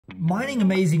Mining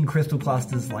amazing crystal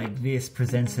clusters like this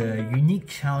presents a unique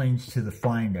challenge to the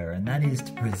finder, and that is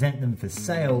to present them for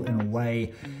sale in a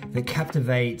way that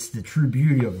captivates the true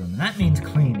beauty of them, and that means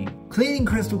cleaning. Cleaning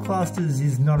crystal clusters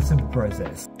is not a simple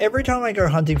process. Every time I go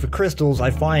hunting for crystals,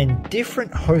 I find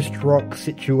different host rock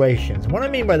situations. What I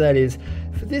mean by that is,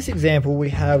 for this example, we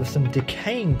have some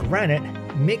decaying granite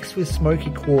mixed with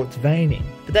smoky quartz veining.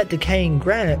 But that decaying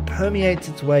granite permeates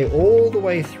its way all the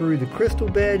way through the crystal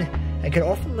bed and can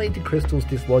often lead to crystals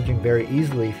dislodging very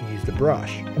easily if you use the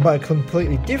brush. And by a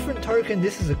completely different token,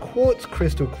 this is a quartz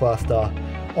crystal cluster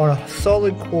on a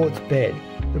solid quartz bed.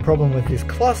 The problem with this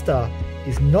cluster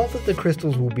is not that the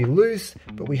crystals will be loose,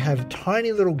 but we have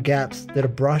tiny little gaps that a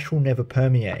brush will never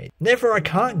permeate. Therefore, I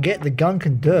can't get the gunk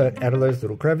and dirt out of those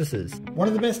little crevices. One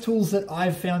of the best tools that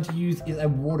I've found to use is a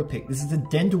water pick. This is a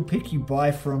dental pick you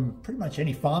buy from pretty much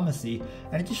any pharmacy,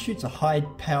 and it just shoots a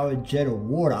high-powered jet of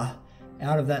water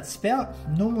out of that spout,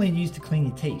 normally used to clean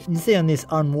your teeth. You see on this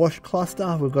unwashed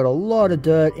cluster, we've got a lot of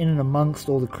dirt in and amongst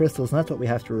all the crystals, and that's what we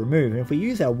have to remove. And if we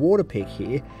use our water pick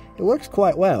here, it works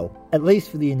quite well, at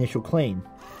least for the initial clean.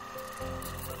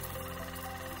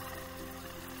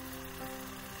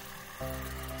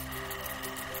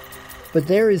 But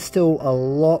there is still a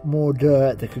lot more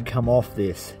dirt that could come off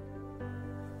this.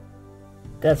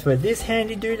 That's where this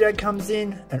handy doodad comes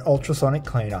in, an ultrasonic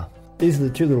cleaner. These are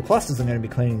the two little clusters I'm going to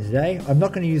be cleaning today. I'm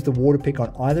not going to use the water pick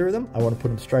on either of them. I want to put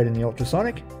them straight in the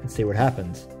ultrasonic and see what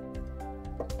happens.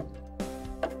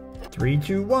 3,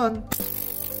 2, 1.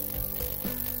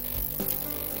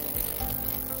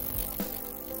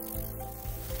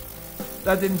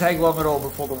 That didn't take long at all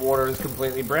before the water is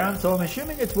completely brown, so I'm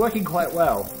assuming it's working quite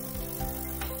well.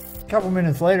 A couple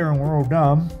minutes later and we're all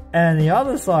done. And the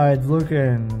other side's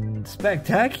looking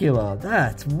spectacular.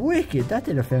 That's wicked. That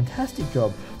did a fantastic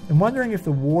job. I'm wondering if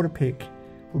the water pick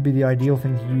would be the ideal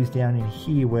thing to use down in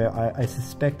here where I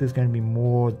suspect there's going to be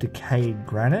more decayed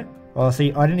granite. Oh,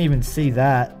 see, I didn't even see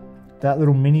that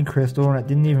little mini crystal, and it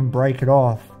didn't even break it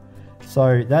off.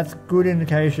 So that's good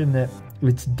indication that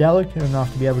it's delicate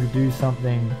enough to be able to do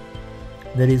something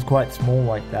that is quite small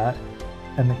like that.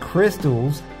 And the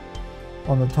crystals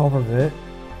on the top of it,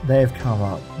 they've come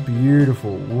up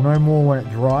beautiful. We'll know more when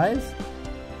it dries.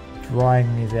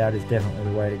 Drying these out is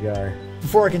definitely the way to go.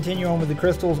 Before I continue on with the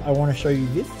crystals, I want to show you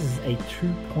this. This is a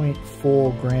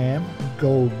 2.4 gram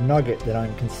gold nugget that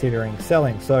I'm considering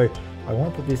selling. So I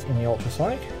want to put this in the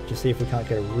ultrasonic, just see if we can't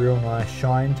get a real nice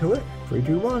shine to it. 3,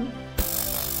 2, 1.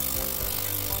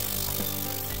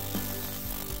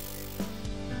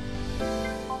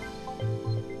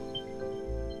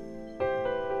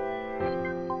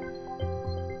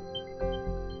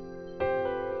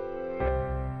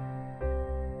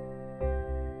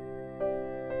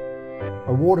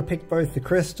 I water picked both the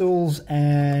crystals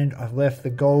and I've left the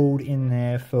gold in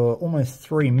there for almost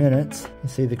 3 minutes. You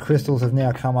see the crystals have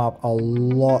now come up a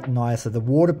lot nicer. The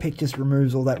water pick just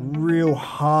removes all that real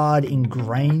hard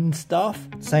ingrained stuff.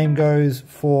 Same goes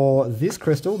for this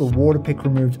crystal. The water pick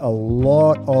removes a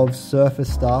lot of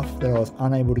surface stuff that I was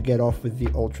unable to get off with the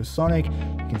ultrasonic.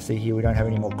 You can see here we don't have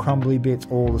any more crumbly bits.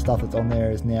 All the stuff that's on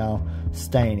there is now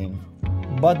staining.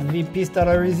 But the pièce de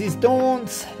la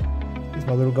résistance. Here's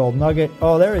my little gold nugget.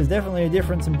 Oh, there is definitely a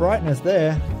difference in brightness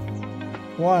there.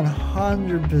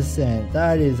 100%.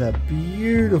 That is a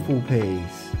beautiful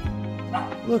piece.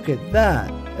 Look at that.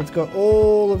 It's got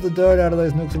all of the dirt out of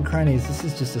those nooks and crannies. This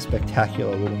is just a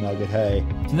spectacular little nugget, hey.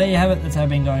 So there you have it. That's how I've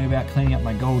been going about cleaning up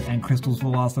my gold and crystals for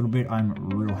the last little bit. I'm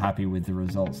real happy with the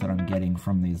results that I'm getting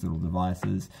from these little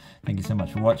devices. Thank you so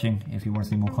much for watching. If you want to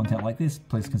see more content like this,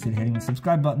 please consider hitting the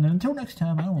subscribe button. And until next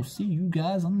time, I will see you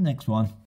guys on the next one.